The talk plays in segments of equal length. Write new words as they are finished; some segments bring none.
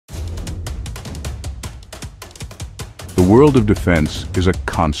world of defense is a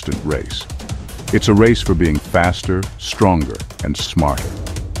constant race. It's a race for being faster, stronger, and smarter.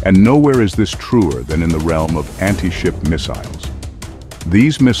 And nowhere is this truer than in the realm of anti-ship missiles.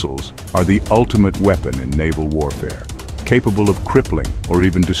 These missiles are the ultimate weapon in naval warfare, capable of crippling or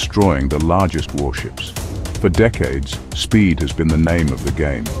even destroying the largest warships. For decades, speed has been the name of the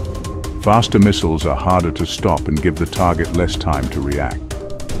game. Faster missiles are harder to stop and give the target less time to react.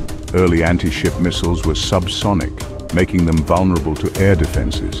 Early anti-ship missiles were subsonic, making them vulnerable to air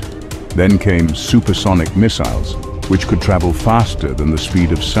defenses. Then came supersonic missiles, which could travel faster than the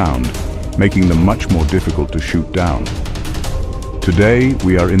speed of sound, making them much more difficult to shoot down. Today,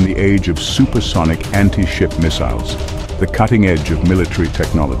 we are in the age of supersonic anti-ship missiles, the cutting edge of military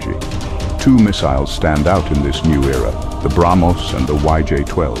technology. Two missiles stand out in this new era, the BrahMos and the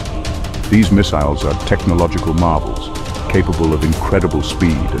YJ-12. These missiles are technological marvels, capable of incredible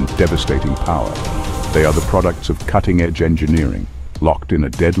speed and devastating power. They are the products of cutting-edge engineering, locked in a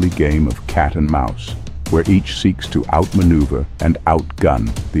deadly game of cat and mouse, where each seeks to outmaneuver and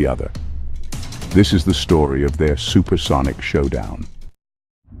outgun the other. This is the story of their supersonic showdown.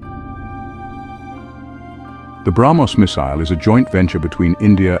 The BrahMos missile is a joint venture between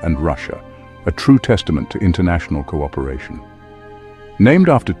India and Russia, a true testament to international cooperation. Named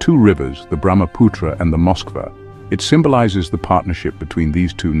after two rivers, the Brahmaputra and the Moskva, it symbolizes the partnership between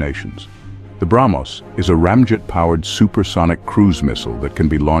these two nations. The BrahMos is a ramjet-powered supersonic cruise missile that can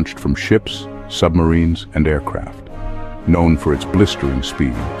be launched from ships, submarines, and aircraft. Known for its blistering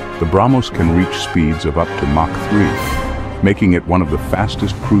speed, the BrahMos can reach speeds of up to Mach 3, making it one of the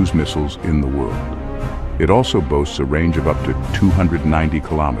fastest cruise missiles in the world. It also boasts a range of up to 290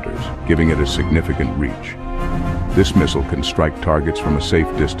 kilometers, giving it a significant reach. This missile can strike targets from a safe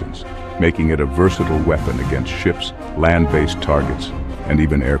distance, making it a versatile weapon against ships, land-based targets, and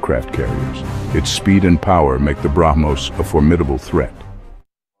even aircraft carriers. Its speed and power make the BrahMos a formidable threat.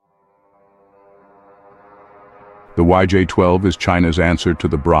 The YJ-12 is China's answer to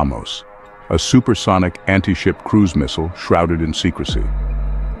the BrahMos, a supersonic anti-ship cruise missile shrouded in secrecy.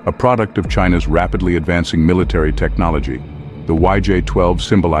 A product of China's rapidly advancing military technology, the YJ-12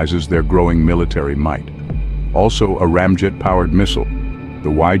 symbolizes their growing military might. Also a ramjet-powered missile, the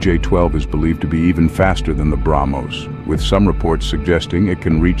YJ-12 is believed to be even faster than the BrahMos, with some reports suggesting it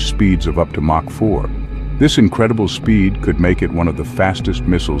can reach speeds of up to Mach 4. This incredible speed could make it one of the fastest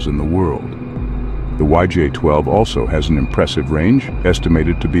missiles in the world. The YJ-12 also has an impressive range,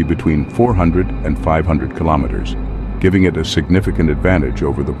 estimated to be between 400 and 500 kilometers, giving it a significant advantage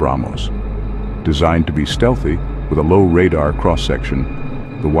over the BrahMos. Designed to be stealthy, with a low radar cross-section,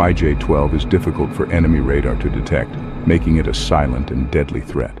 the YJ-12 is difficult for enemy radar to detect, making it a silent and deadly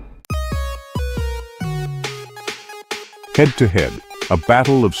threat. Head-to-head, a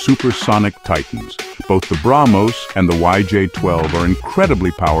battle of supersonic titans. Both the BrahMos and the YJ-12 are incredibly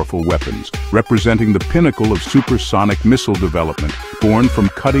powerful weapons, representing the pinnacle of supersonic missile development, born from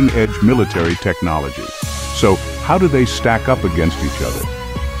cutting-edge military technology. So, how do they stack up against each other?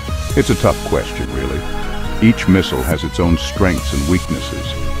 It's a tough question, really. Each missile has its own strengths and weaknesses.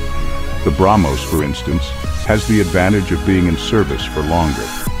 The BrahMos, for instance, has the advantage of being in service for longer.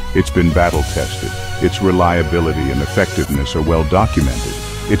 It's been battle-tested. Its reliability and effectiveness are well documented.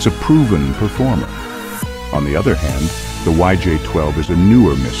 It's a proven performer. On the other hand, the YJ-12 is a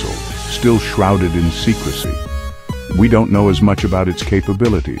newer missile, still shrouded in secrecy. We don't know as much about its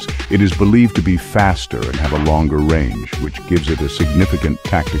capabilities. It is believed to be faster and have a longer range, which gives it a significant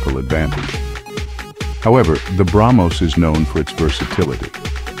tactical advantage. However, the BrahMos is known for its versatility.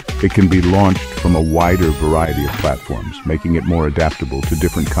 It can be launched from a wider variety of platforms, making it more adaptable to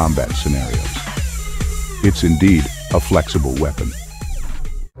different combat scenarios. It's indeed a flexible weapon.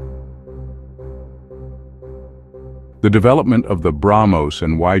 The development of the BrahMos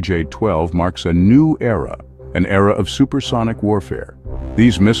and YJ-12 marks a new era, an era of supersonic warfare.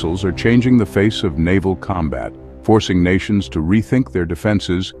 These missiles are changing the face of naval combat, forcing nations to rethink their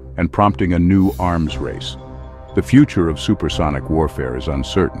defenses and prompting a new arms race. The future of supersonic warfare is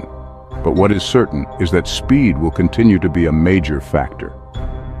uncertain, but what is certain is that speed will continue to be a major factor.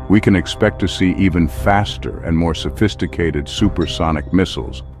 We can expect to see even faster and more sophisticated supersonic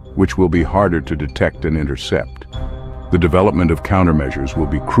missiles, which will be harder to detect and intercept. The development of countermeasures will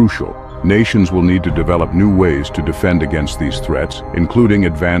be crucial. Nations will need to develop new ways to defend against these threats, including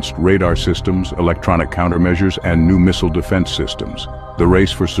advanced radar systems, electronic countermeasures, and new missile defense systems. The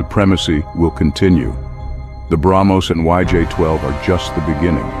race for supremacy will continue. The BrahMos and YJ-12 are just the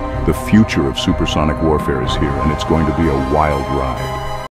beginning. The future of supersonic warfare is here, and it's going to be a wild ride.